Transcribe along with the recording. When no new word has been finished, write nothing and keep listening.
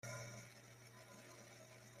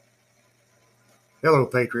Hello,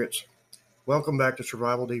 Patriots. Welcome back to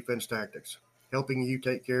Survival Defense Tactics, helping you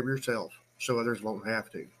take care of yourself so others won't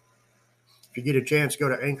have to. If you get a chance, go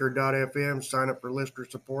to anchor.fm, sign up for listener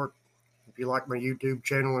support. If you like my YouTube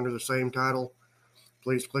channel under the same title,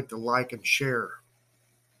 please click the like and share.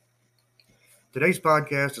 Today's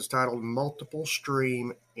podcast is titled Multiple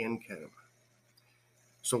Stream Income.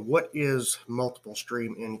 So, what is multiple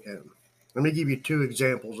stream income? Let me give you two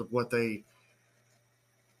examples of what it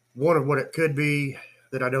could be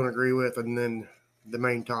that I don't agree with, and then the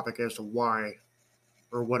main topic as to why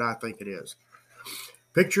or what I think it is.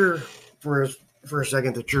 Picture for a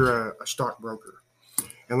second that you're a stockbroker,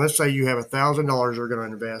 and let's say you have $1,000 you're going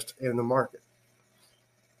to invest in the market.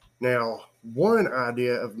 Now, one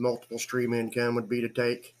idea of multiple stream income would be to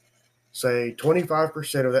take, say,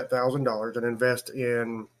 25% of that $1,000 and invest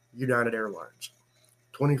in United Airlines,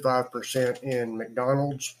 25% in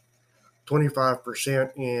McDonald's,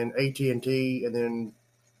 25% in AT&T, and then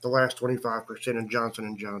the last 25% in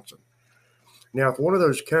Johnson & Johnson. Now, if one of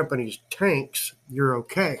those companies tanks, you're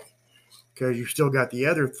okay, because you've still got the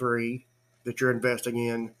other three that you're investing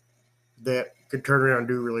in that could turn around and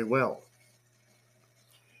do really well.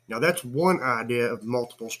 Now, that's one idea of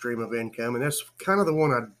multiple stream of income, and that's kind of the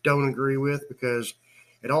one I don't agree with, because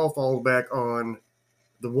it all falls back on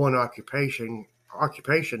the one occupation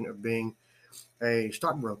of being a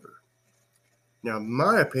stockbroker. Now,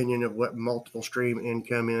 my opinion of what multiple stream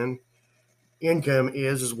income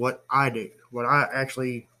is what I do, what I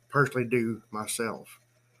actually personally do myself.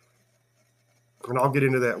 And I'll get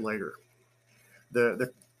into that later.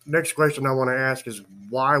 The next question I want to ask is,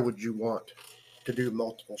 why would you want to do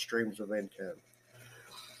multiple streams of income?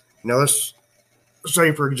 Now, let's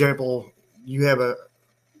say, for example, you have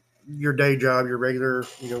your day job, your regular,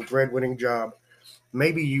 breadwinning job.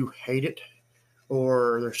 Maybe you hate it,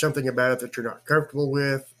 or there's something about it that you're not comfortable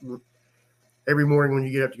with. Every morning when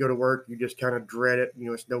you get up to go to work, you just kind of dread it.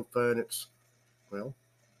 It's no fun. It's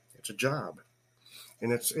a job,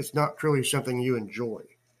 and it's not truly something you enjoy.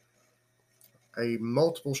 A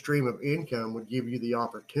multiple stream of income would give you the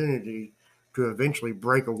opportunity to eventually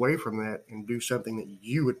break away from that and do something that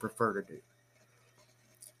you would prefer to do.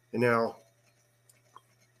 And now,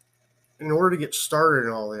 in order to get started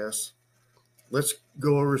in all this, let's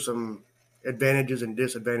go over some advantages and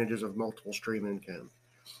disadvantages of multiple stream income.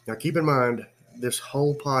 Now, keep in mind, this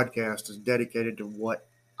whole podcast is dedicated to what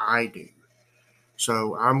I do.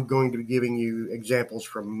 So I'm going to be giving you examples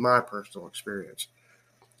from my personal experience.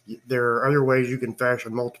 There are other ways you can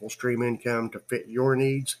fashion multiple stream income to fit your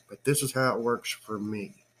needs, but this is how it works for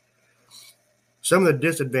me. Some of the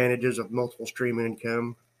disadvantages of multiple stream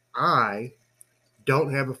income: I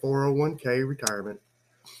don't have a 401k retirement.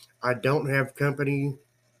 I don't have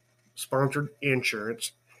company-sponsored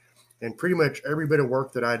insurance. And pretty much every bit of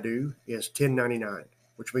work that I do is 1099,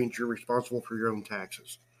 which means you're responsible for your own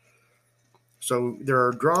taxes. So there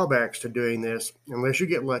are drawbacks to doing this unless you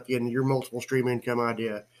get lucky and your multiple stream income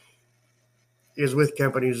idea is with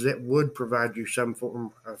companies that would provide you some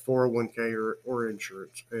form of 401k or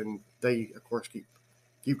insurance. And they, of course, keep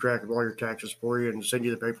track of all your taxes for you and send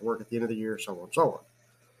you the paperwork at the end of the year, so on and so on.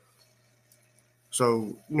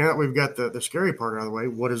 So now that we've got the scary part out of the way,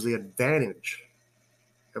 what is the advantage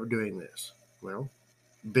of doing this? Well,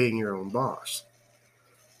 being your own boss.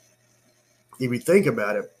 If you think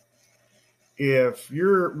about it, if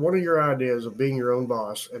one of your ideas of being your own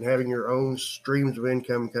boss and having your own streams of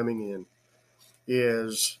income coming in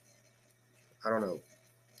is, I don't know,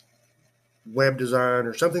 web design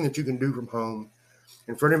or something that you can do from home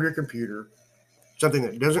in front of your computer, something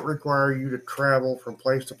that doesn't require you to travel from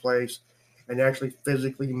place to place and actually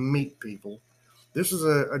physically meet people. This is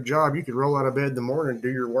a job you could roll out of bed in the morning and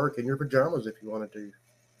do your work in your pajamas if you wanted to.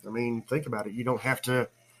 I mean, think about it. You don't have to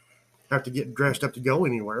get dressed up to go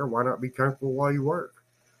anywhere. Why not be comfortable while you work?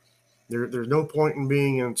 There's no point in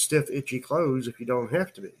being in stiff, itchy clothes if you don't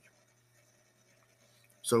have to be.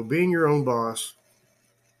 So being your own boss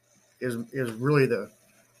is really the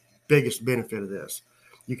biggest benefit of this.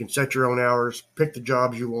 You can set your own hours, pick the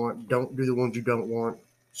jobs you want, don't do the ones you don't want,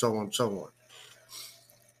 so on and so on.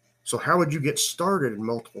 So how would you get started in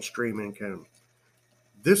multiple stream income?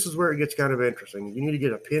 This is where it gets kind of interesting. You need to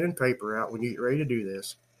get a pen and paper out when you get ready to do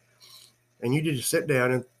this, and you need to sit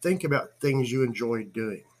down and think about things you enjoy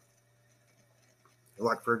doing.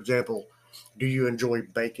 Like, for example, do you enjoy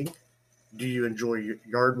baking? Do you enjoy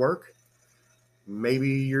yard work? Maybe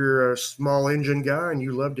you're a small engine guy and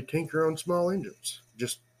you love to tinker on small engines.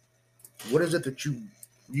 Just what is it that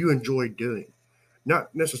you enjoy doing?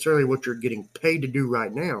 Not necessarily what you're getting paid to do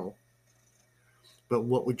right now, but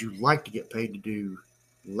what would you like to get paid to do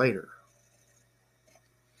later?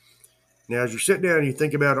 Now, as you sit down and you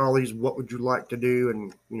think about all these, what would you like to do,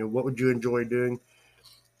 and what would you enjoy doing?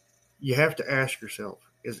 You have to ask yourself: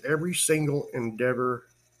 is every single endeavor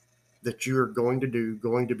that you are going to do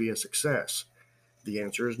going to be a success? The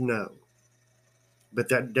answer is no. But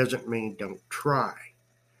that doesn't mean don't try.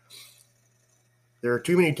 There are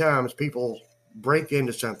too many times people break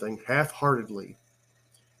into something half-heartedly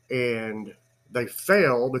and they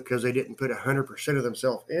fail because they didn't put 100% of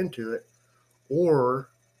themselves into it, or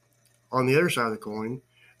on the other side of the coin,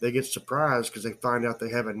 they get surprised because they find out they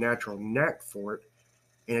have a natural knack for it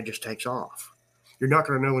and it just takes off. You're not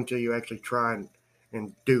going to know until you actually try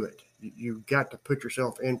and do it. You've got to put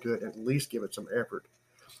yourself into it and at least give it some effort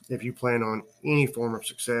if you plan on any form of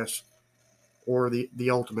success or the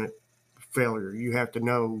ultimate failure. You have to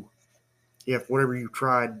know if whatever you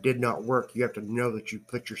tried did not work. You have to know that you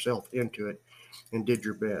put yourself into it and did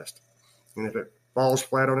your best. And if it falls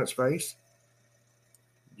flat on its face,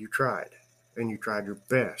 you tried, and you tried your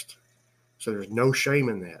best. So there's no shame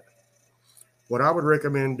in that. What I would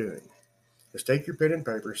recommend doing is take your pen and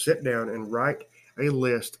paper, sit down, and write a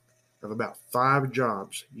list of about 5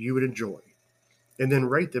 jobs you would enjoy, and then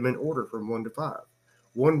rate them in order from 1 to 5.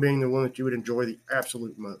 1 being the one that you would enjoy the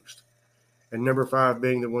absolute most, and number 5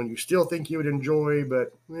 being the one you still think you would enjoy,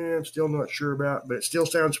 but I'm still not sure about, but it still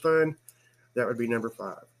sounds fun. That would be number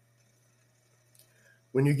 5.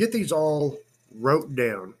 When you get these all wrote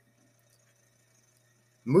down,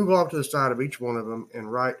 move off to the side of each one of them and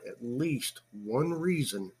write at least 1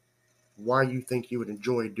 reason why you think you would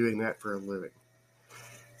enjoy doing that for a living.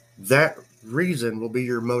 That reason will be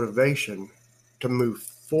your motivation to move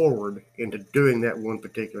forward into doing that one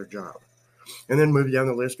particular job. And then move down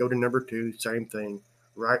the list, go to number 2, same thing.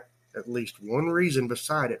 Write at least 1 reason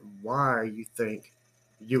beside it why you think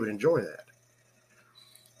you would enjoy that.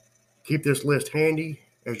 Keep this list handy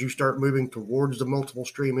as you start moving towards the multiple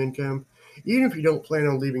stream income, even if you don't plan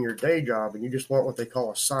on leaving your day job and you just want what they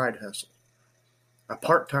call a side hustle, a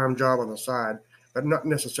part-time job on the side, but not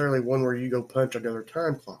necessarily one where you go punch another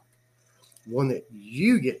time clock, one that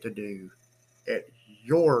you get to do at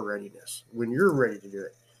your readiness, when you're ready to do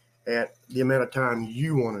it, at the amount of time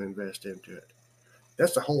you want to invest into it.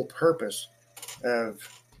 That's the whole purpose of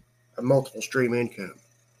a multiple stream income.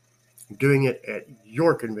 Doing it at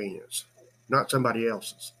your convenience, not somebody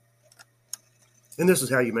else's. And this is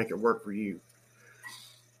how you make it work for you.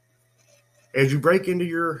 As you break into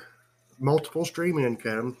your multiple stream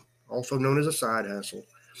income, also known as a side hustle,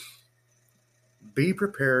 be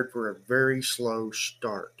prepared for a very slow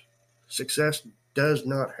start. Success does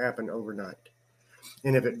not happen overnight.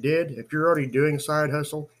 And if it did, if you're already doing a side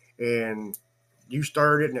hustle and you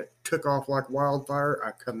started it and it took off like wildfire,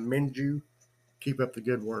 I commend you. Keep up the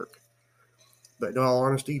good work. But in all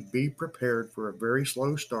honesty, be prepared for a very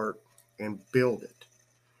slow start and build it.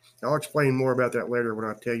 I'll explain more about that later when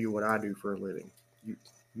I tell you what I do for a living. You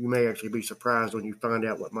may actually be surprised when you find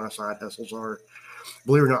out what my side hustles are.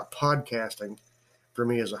 Believe it or not, podcasting for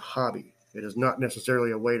me is a hobby. It is not necessarily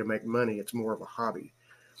a way to make money. It's more of a hobby.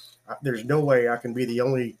 There's no way I can be the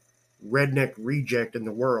only redneck reject in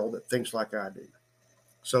the world that thinks like I do.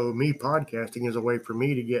 So me podcasting is a way for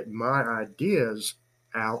me to get my ideas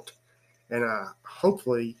out, and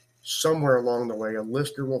hopefully somewhere along the way a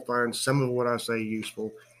listener will find some of what I say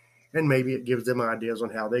useful, and maybe it gives them ideas on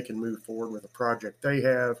how they can move forward with a project they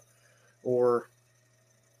have or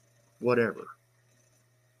whatever.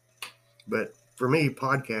 But for me,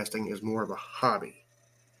 podcasting is more of a hobby.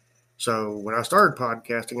 So when I started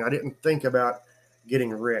podcasting, I didn't think about getting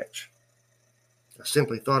rich. I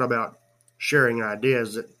simply thought about sharing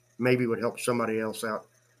ideas that maybe would help somebody else out,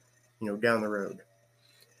 down the road.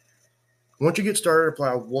 Once you get started,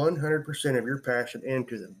 apply 100% of your passion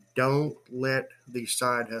into them. Don't let these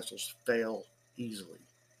side hustles fail easily.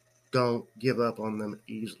 Don't give up on them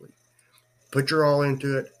easily. Put your all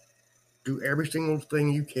into it. Do every single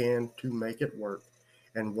thing you can to make it work,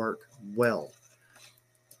 and work well.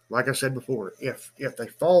 Like I said before, if they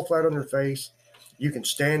fall flat on their face, you can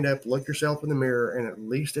stand up, look yourself in the mirror, and at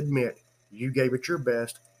least admit you gave it your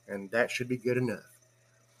best, and that should be good enough.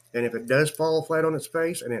 And if it does fall flat on its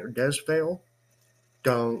face and it does fail,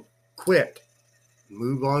 don't quit.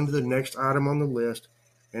 Move on to the next item on the list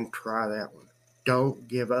and try that one. Don't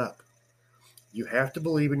give up. You have to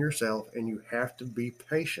believe in yourself, and you have to be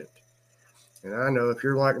patient. And I know if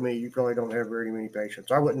you're like me, you probably don't have very many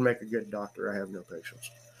patience. I wouldn't make a good doctor. I have no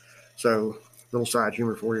patience. So, little side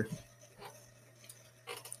humor for you.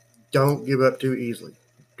 Don't give up too easily.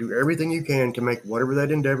 Do everything you can to make whatever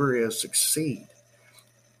that endeavor is succeed.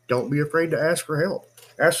 Don't be afraid to ask for help.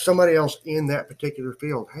 Ask somebody else in that particular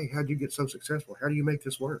field, hey, how'd you get so successful? How do you make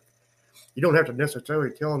this work? You don't have to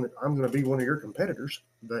necessarily tell them that I'm going to be one of your competitors,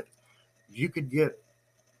 but you could get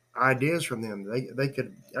ideas from them. They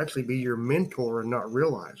could actually be your mentor and not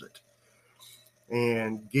realize it,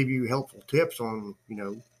 and give you helpful tips on,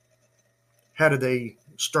 how do they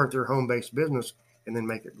start their home-based business and then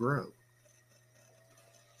make it grow.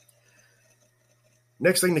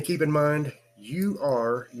 Next thing to keep in mind, you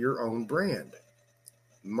are your own brand.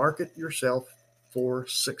 Market yourself for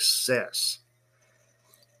success.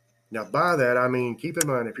 Now, by that, I mean, keep in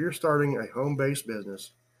mind, if you're starting a home-based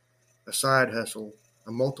business, a side hustle,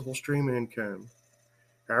 a multiple stream of income,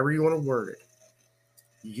 however you want to word it,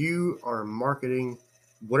 you are marketing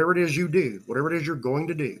whatever it is you do, whatever it is you're going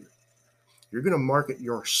to do. You're going to market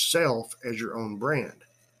yourself as your own brand.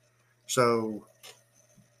 So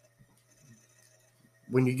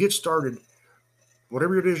when you get started,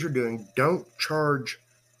 whatever it is you're doing, don't charge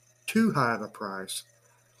too high of a price,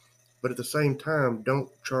 but at the same time, don't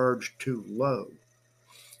charge too low.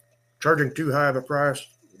 Charging too high of a price,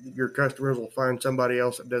 your customers will find somebody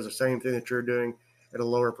else that does the same thing that you're doing at a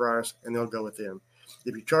lower price, and they'll go with them.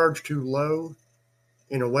 If you charge too low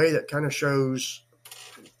in a way that kind of shows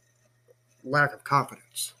lack of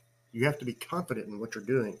confidence, you have to be confident in what you're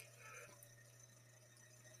doing.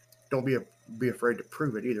 Don't be afraid to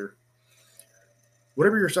prove it either.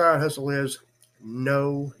 Whatever your side hustle is,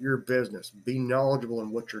 know your business. Be knowledgeable in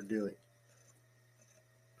what you're doing.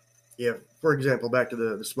 If, for example, back to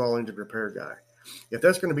the small engine repair guy, if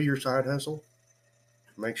that's going to be your side hustle,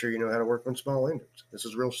 make sure you know how to work on small engines. This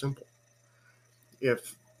is real simple.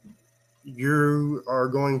 If you are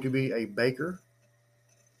going to be a baker,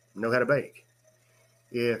 know how to bake.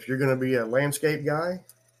 If you're going to be a landscape guy,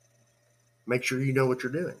 make sure you know what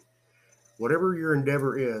you're doing. Whatever your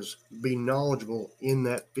endeavor is, be knowledgeable in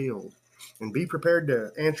that field and be prepared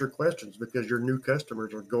to answer questions, because your new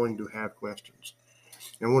customers are going to have questions.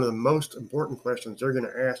 And one of the most important questions they're going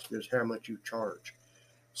to ask is how much you charge.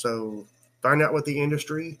 So find out what the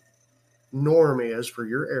industry norm is for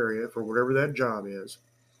your area, for whatever that job is,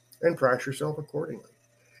 and price yourself accordingly.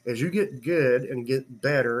 As you get good and get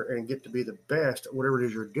better and get to be the best at whatever it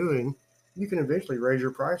is you're doing, you can eventually raise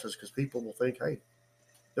your prices, because people will think, hey,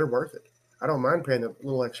 they're worth it. I don't mind paying a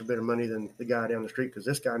little extra bit of money than the guy down the street, because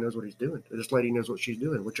this guy knows what he's doing. Or this lady knows what she's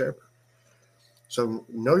doing, whichever. So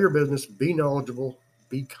know your business, be knowledgeable,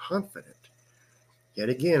 be confident. Yet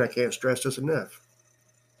again, I can't stress this enough.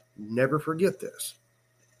 Never forget this.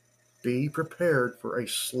 Be prepared for a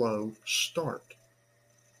slow start.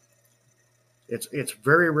 It's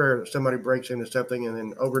very rare that somebody breaks into something and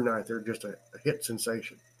then overnight they're just a hit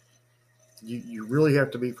sensation. You really have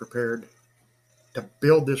to be prepared to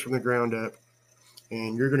build this from the ground up,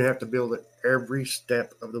 and you're going to have to build it every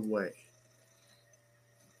step of the way.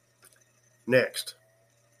 Next,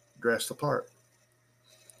 dress the part.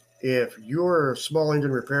 If you're a small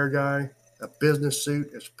engine repair guy, a business suit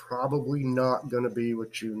is probably not going to be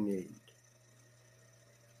what you need.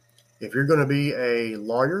 If you're going to be a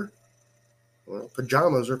lawyer, well,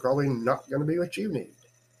 pajamas are probably not going to be what you need.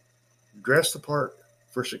 Dress the part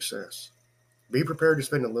for success. Be prepared to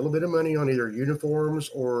spend a little bit of money on either uniforms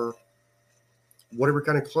or whatever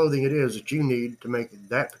kind of clothing it is that you need to make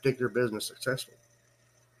that particular business successful.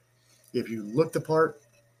 If you look the part,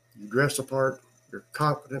 you dress the part, you're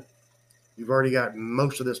confident, you've already got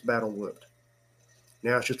most of this battle whooped.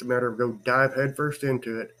 Now it's just a matter of go dive headfirst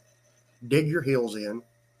into it, dig your heels in,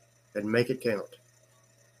 and make it count.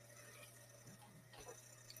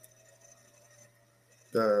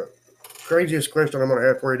 The craziest question I'm going to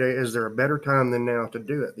have for you today: is there a better time than now to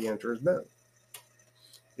do it? The answer is no.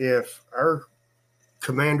 If our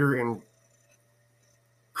commander in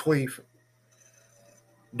chief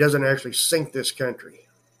doesn't actually sink this country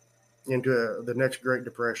into the next Great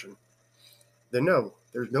Depression, then no,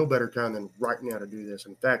 there's no better time than right now to do this.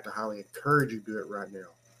 In fact, I highly encourage you to do it right now.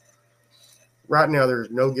 Right now, there's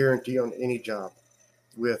no guarantee on any job.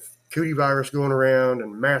 With cootie virus going around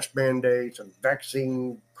and mask mandates and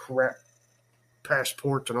vaccine crap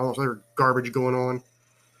passports and all this other garbage going on,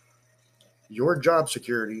 your job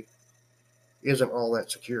security isn't all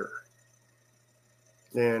that secure.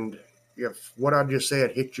 And if what I just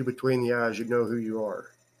said hits you between the eyes, you know who you are.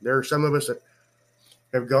 There are some of us that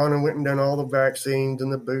have gone and went and done all the vaccines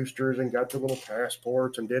and the boosters and got the little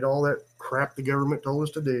passports and did all that crap the government told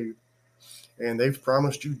us to do. And they've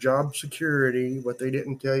promised you job security. What they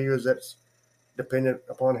didn't tell you is that's dependent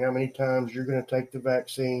upon how many times you're going to take the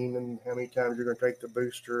vaccine and how many times you're going to take the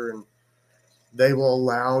booster. And they will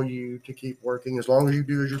allow you to keep working as long as you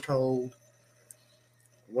do as you're told.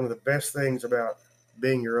 One of the best things about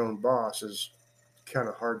being your own boss is kind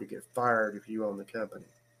of hard to get fired if you own the company.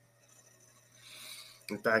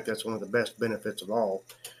 In fact, that's one of the best benefits of all,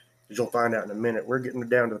 as you'll find out in a minute. We're getting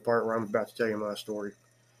down to the part where I'm about to tell you my story.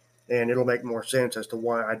 And it'll make more sense as to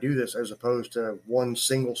why I do this as opposed to one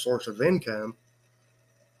single source of income,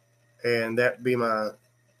 and that be my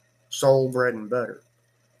sole bread and butter.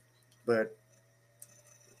 But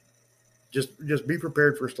just be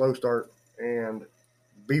prepared for a slow start, and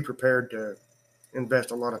be prepared to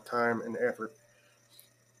invest a lot of time and effort.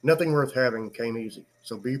 Nothing worth having came easy,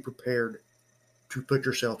 so be prepared to put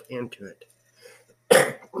yourself into it.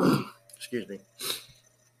 Excuse me.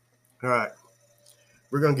 All right,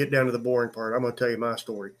 we're going to get down to the boring part. I'm going to tell you my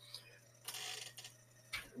story.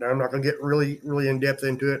 Now, I'm not going to get really, really in depth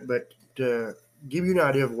into it, but to give you an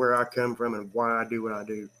idea of where I come from and why I do what I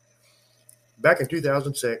do. Back in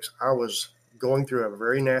 2006, I was going through a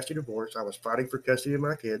very nasty divorce. I was fighting for custody of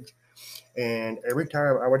my kids, and every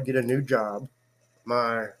time I would get a new job,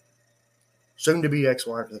 my soon-to-be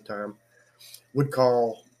ex-wife at the time would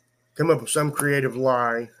come up with some creative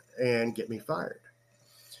lie and get me fired.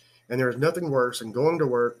 And there was nothing worse than going to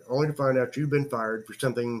work only to find out you've been fired for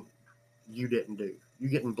something you didn't do. You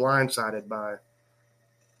getting blindsided by,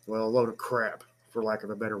 well, a load of crap, for lack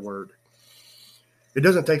of a better word. It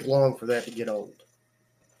doesn't take long for that to get old.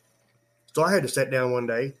 So I had to sit down one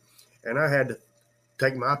day, and I had to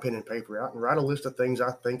take my pen and paper out and write a list of things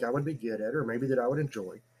I think I would be good at, or maybe that I would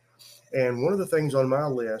enjoy. And one of the things on my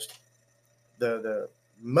list, the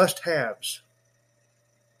must-haves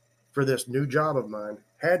for this new job of mine,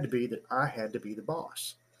 had to be that I had to be the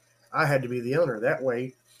boss. I had to be the owner. That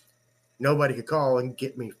way, nobody could call and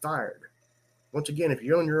get me fired. Once again, if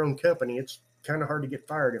you own your own company, it's kind of hard to get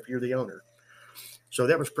fired if you're the owner. So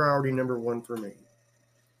that was priority number one for me.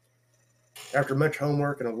 After much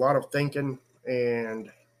homework and a lot of thinking and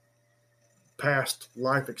past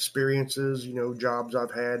life experiences, jobs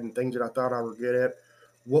I've had and things that I thought I were good at,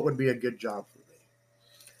 what would be a good job for me?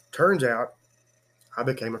 Turns out I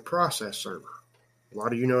became a process server. A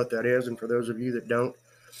lot of you know what that is, and for those of you that don't,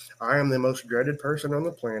 I am the most dreaded person on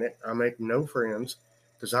the planet. I make no friends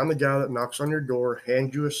because I'm the guy that knocks on your door,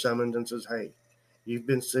 hands you a summons, and says, hey, you've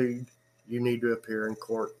been sued. You need to appear in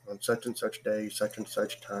court on such and such day, such and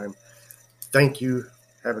such time. Thank you.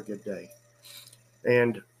 Have a good day.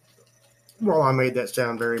 And while I made that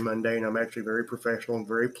sound very mundane, I'm actually very professional and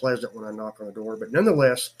very pleasant when I knock on the door. But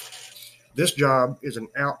nonetheless, this job is an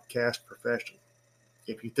outcast profession.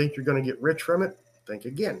 If you think you're going to get rich from it, think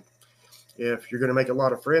again. If you're going to make a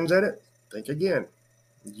lot of friends at it, think again.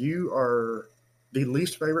 You are the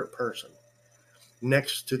least favorite person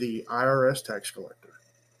next to the IRS tax collector.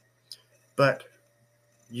 But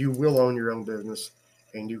you will own your own business,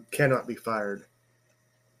 and you cannot be fired.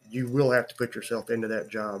 You will have to put yourself into that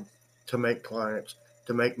job to make clients,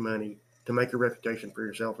 to make money, to make a reputation for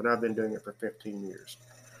yourself. And I've been doing it for 15 years.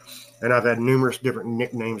 And I've had numerous different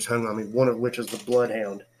nicknames hung on me, one of which is the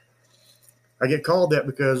Bloodhound. I get called that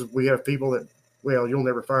because we have people that, well, you'll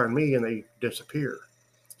never find me, and they disappear.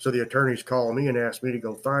 So the attorneys call me and ask me to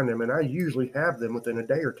go find them, and I usually have them within a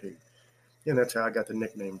day or two. And that's how I got the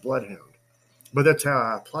nickname Bloodhound. But that's how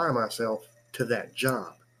I apply myself to that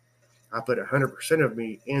job. I put 100% of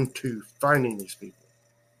me into finding these people.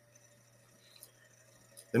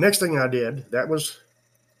 The next thing I did, that was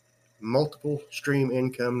multiple stream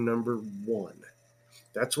income number one.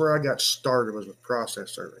 That's where I got started, was with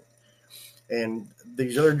process serving. And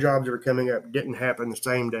these other jobs that were coming up didn't happen the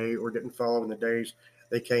same day or didn't follow in the days.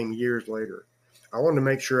 They came years later. I wanted to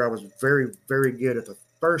make sure I was very, very good at the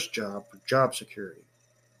first job for job security.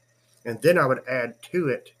 And then I would add to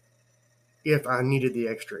it if I needed the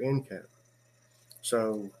extra income.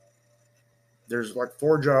 So there's like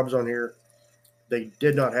 4 jobs on here. They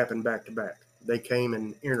did not happen back to back. They came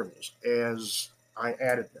in intervals as I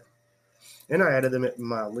added them. And I added them at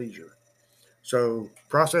my leisure. So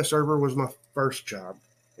process server was my first job.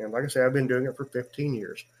 And like I said, I've been doing it for 15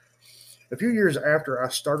 years. A few years after I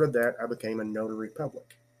started that, I became a notary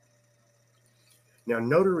public. Now,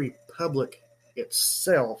 notary public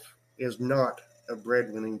itself is not a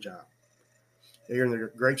breadwinning job. Here in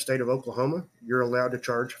the great state of Oklahoma, you're allowed to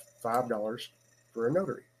charge $5 for a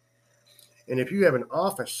notary. And if you have an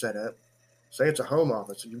office set up, say it's a home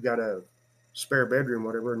office, and you've got a spare bedroom,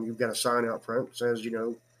 whatever, and you've got a sign out front that says,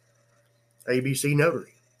 ABC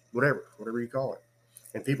Notary, whatever you call it,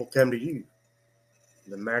 and people come to you,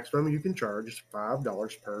 the maximum you can charge is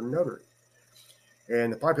 $5 per notary.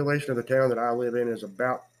 And the population of the town that I live in is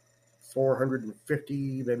about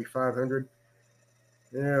 450, maybe 500.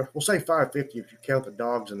 Yeah, we'll say 550 if you count the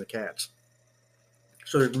dogs and the cats.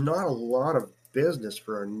 So there's not a lot of business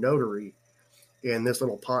for a notary in this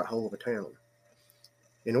little pothole of a town.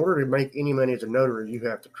 In order to make any money as a notary, you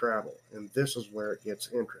have to travel, and this is where it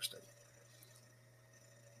gets interesting.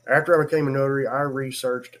 After I became a notary, I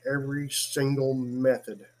researched every single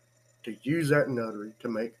method to use that notary to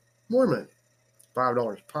make more money.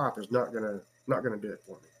 $5 pop is not gonna do it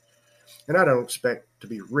for me. And I don't expect to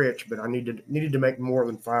be rich, but I needed to make more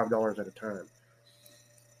than $5 at a time.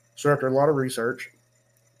 So after a lot of research,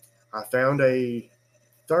 I found a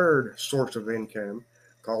third source of income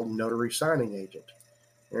called notary signing agent.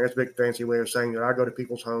 And that's a big fancy way of saying that I go to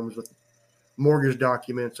people's homes with mortgage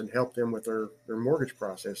documents and help them with their mortgage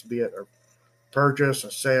process, be it a purchase,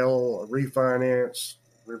 a sale, a refinance,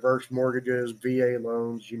 reverse mortgages, VA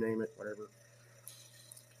loans, you name it, whatever.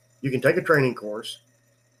 You can take a training course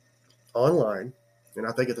online, and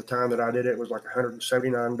I think at the time that I did it, it was like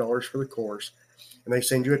 $179 for the course, and they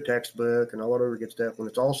send you a textbook and all that other good stuff. When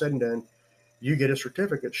it's all said and done, you get a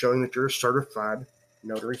certificate showing that you're a certified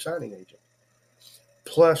notary signing agent.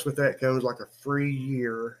 Plus, with that comes like a free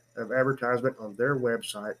year of advertisement on their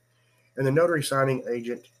website, and the notary signing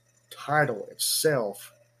agent title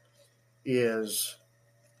itself is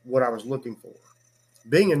what I was looking for.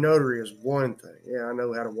 Being a notary is one thing. Yeah, I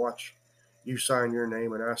know how to watch you sign your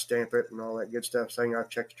name and I stamp it and all that good stuff, saying I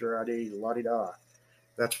checked your ID, la-di-da.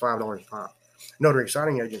 That's $5 pop. Notary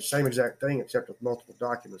signing agent, same exact thing, except with multiple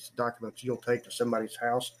documents. Documents you'll take to somebody's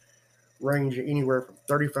house range anywhere from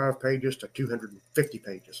 35 pages to 250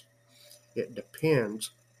 pages. It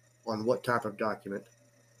depends on what type of document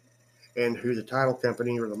and who the title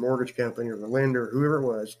company or the mortgage company or the lender, whoever it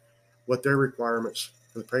was, what their requirements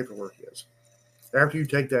for the paperwork is. After you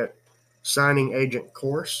take that signing agent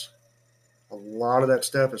course, a lot of that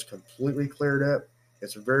stuff is completely cleared up.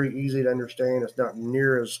 It's very easy to understand. It's not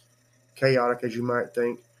near as chaotic as you might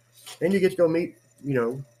think. And you get to go meet,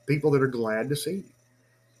 people that are glad to see you.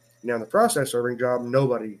 Now, in the process serving job,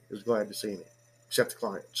 nobody is glad to see me, except the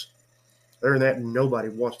clients. Other than that, nobody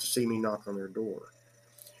wants to see me knock on their door.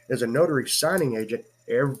 As a notary signing agent,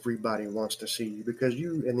 everybody wants to see you because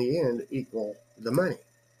you, in the end, equal the money.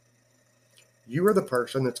 You are the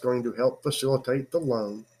person that's going to help facilitate the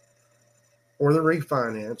loan or the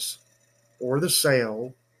refinance or the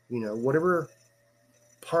sale, whatever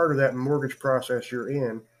part of that mortgage process you're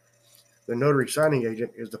in, the notary signing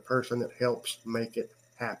agent is the person that helps make it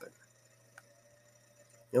happen.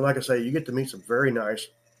 And like I say, you get to meet some very nice,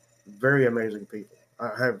 very amazing people.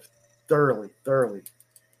 I have thoroughly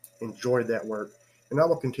enjoyed that work, and I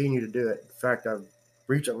will continue to do it. In fact, I've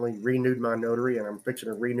recently renewed my notary, and I'm fixing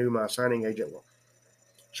to renew my signing agent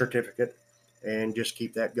certificate and just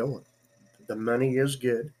keep that going. The money is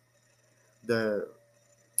good. The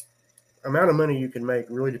amount of money you can make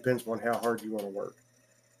really depends on how hard you want to work.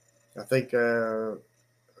 I think a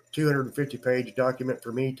 250-page document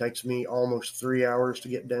for me takes me almost 3 hours to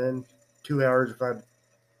get done. 2 hours if I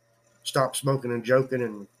stop smoking and joking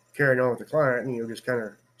and carrying on with the client and just kind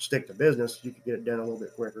of stick to business, you could get it done a little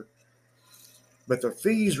bit quicker. But the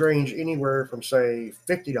fees range anywhere from, say,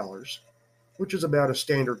 $50, which is about a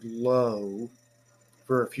standard low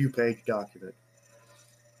for a few-page document,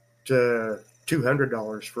 to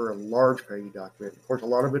 $200 for a large page document. Of course, a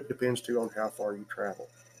lot of it depends, too, on how far you travel.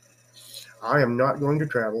 I am not going to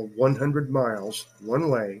travel 100 miles one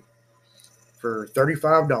way for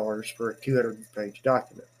 $35 for a 200-page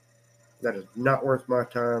document. That is not worth my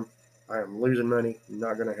time. I am losing money.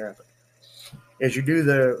 Not going to happen. As you do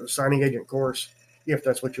the signing agent course, if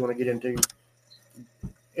that's what you want to get into,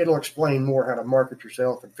 it'll explain more how to market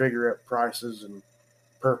yourself and figure out prices and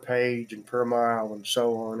per page and per mile and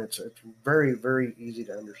so on. It's very, very easy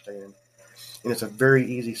to understand. And it's a very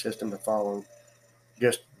easy system to follow.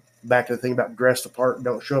 Just back to the thing about dress the part,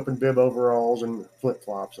 don't show up in bib overalls and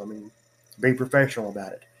flip-flops. I mean, be professional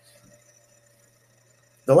about it.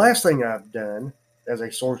 The last thing I've done as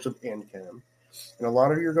a source of income, and a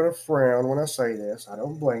lot of you are going to frown when I say this. I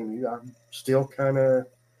don't blame you. I'm still kind of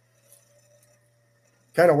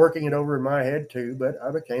working it over in my head too, but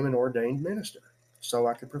I became an ordained minister so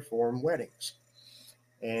I could perform weddings.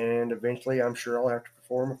 And eventually I'm sure I'll have to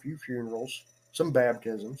perform a few funerals, some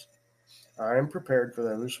baptisms. I am prepared for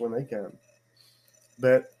those when they come.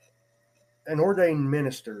 But an ordained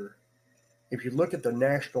minister, if you look at the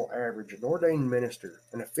national average, an ordained minister,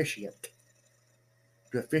 an officiant,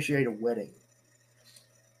 to officiate a wedding,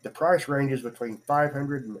 the price ranges between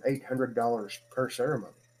 $500 and $800 per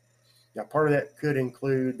ceremony. Now, part of that could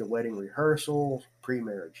include the wedding rehearsal,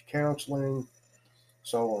 pre-marriage counseling,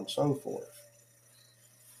 so on and so forth.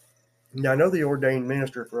 Now, I know the ordained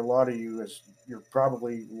minister for a lot of you is, you're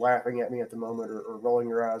probably laughing at me at the moment or rolling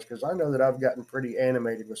your eyes, because I know that I've gotten pretty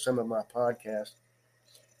animated with some of my podcasts.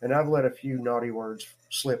 And I've let a few naughty words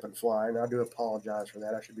slip and fly, and I do apologize for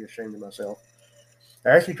that. I should be ashamed of myself. I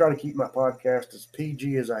actually try to keep my podcast as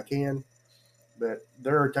PG as I can, but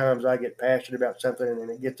there are times I get passionate about something and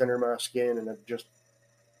it gets under my skin, and it just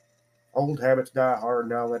old habits die hard,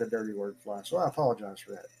 and I'll let a dirty word fly. So I apologize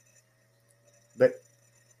for that. But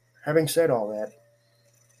having said all that,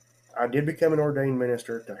 I did become an ordained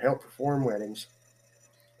minister to help perform weddings,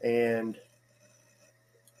 and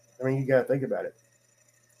I mean, you got to think about it.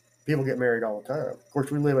 People get married all the time. Of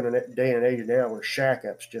course, we live in a day and age now where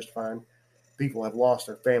shack-up's just fine. People have lost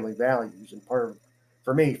their family values, and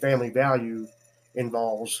for me, family value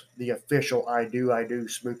involves the official I do,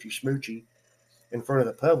 smoochy, smoochy in front of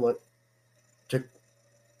the public to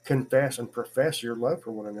confess and profess your love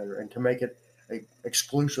for one another and to make it an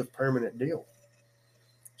exclusive, permanent deal.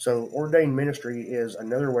 So ordained ministry is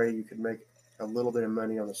another way you can make a little bit of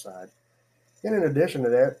money on the side. And in addition to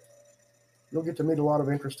that, you'll get to meet a lot of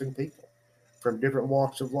interesting people from different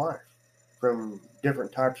walks of life, from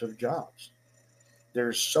different types of jobs.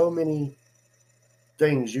 There's so many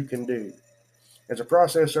things you can do. As a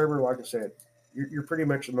process server, like I said, you're pretty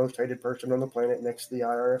much the most hated person on the planet next to the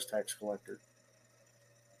IRS tax collector.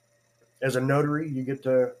 As a notary, you get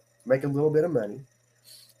to make a little bit of money.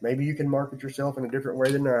 Maybe you can market yourself in a different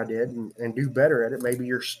way than I did and do better at it. Maybe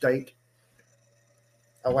your state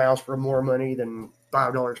allows for more money than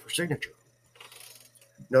 $5 per signature.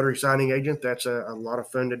 Notary signing agent, that's a lot of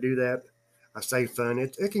fun to do that. I say fun.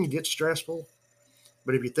 It can get stressful,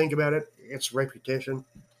 but if you think about it, it's repetition.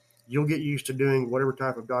 You'll get used to doing whatever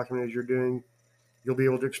type of document is you're doing. You'll be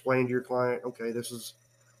able to explain to your client, okay, this is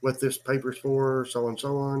what this paper's for, so and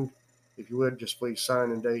so on. If you would, just please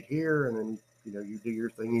sign and date here, and then you do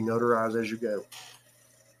your thing, you notarize as you go.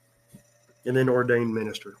 And then ordained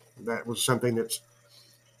minister. That was something that's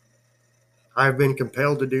I've been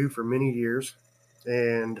compelled to do for many years.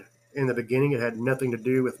 And in the beginning, it had nothing to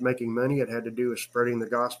do with making money. It had to do with spreading the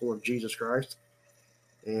gospel of Jesus Christ.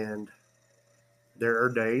 And there are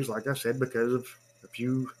days, like I said, because of a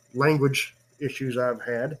few language issues I've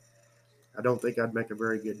had, I don't think I'd make a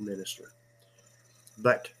very good minister.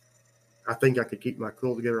 But I think I could keep my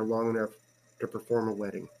cool together long enough to perform a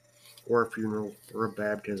wedding or a funeral or a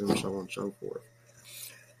baptism, so on and so forth.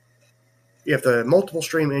 If the multiple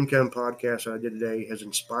stream income podcast I did today has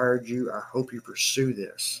inspired you, I hope you pursue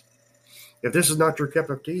this. If this is not your cup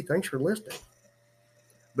of tea, thanks for listening.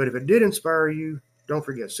 But if it did inspire you, don't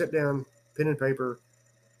forget, sit down, pen and paper,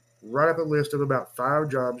 write up a list of about 5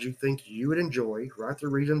 jobs you think you would enjoy, write the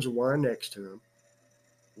reasons why next to them,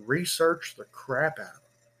 research the crap out of them,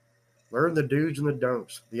 learn the do's and the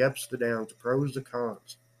don'ts, the ups, the downs, the pros, the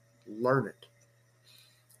cons, learn it.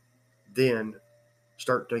 Then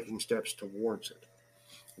start taking steps towards it.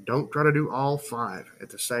 Don't try to do all 5 at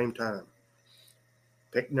the same time.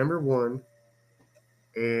 Pick number 1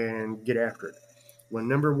 and get after it. When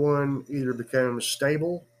number 1 either becomes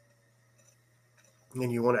stable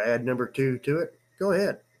and you want to add number 2 to it, go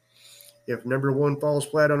ahead. If number 1 falls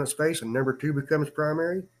flat on its face and number 2 becomes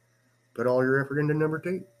primary, put all your effort into number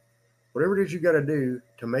 2. Whatever it is you got to do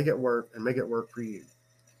to make it work and make it work for you.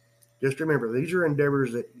 Just remember, these are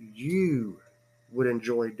endeavors that you would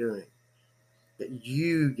enjoy doing, that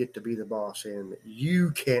you get to be the boss in, that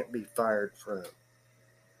you can't be fired from.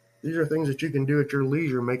 These are things that you can do at your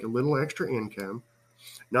leisure, make a little extra income,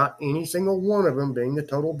 not any single one of them being the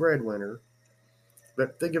total breadwinner,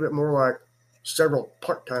 but think of it more like several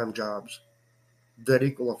part-time jobs that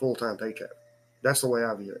equal a full-time paycheck. That's the way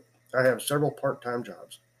I view it. I have several part-time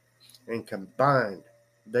jobs, and combined,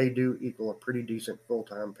 they do equal a pretty decent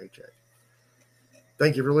full-time paycheck.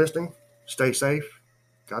 Thank you for listening. Stay safe.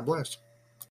 God bless.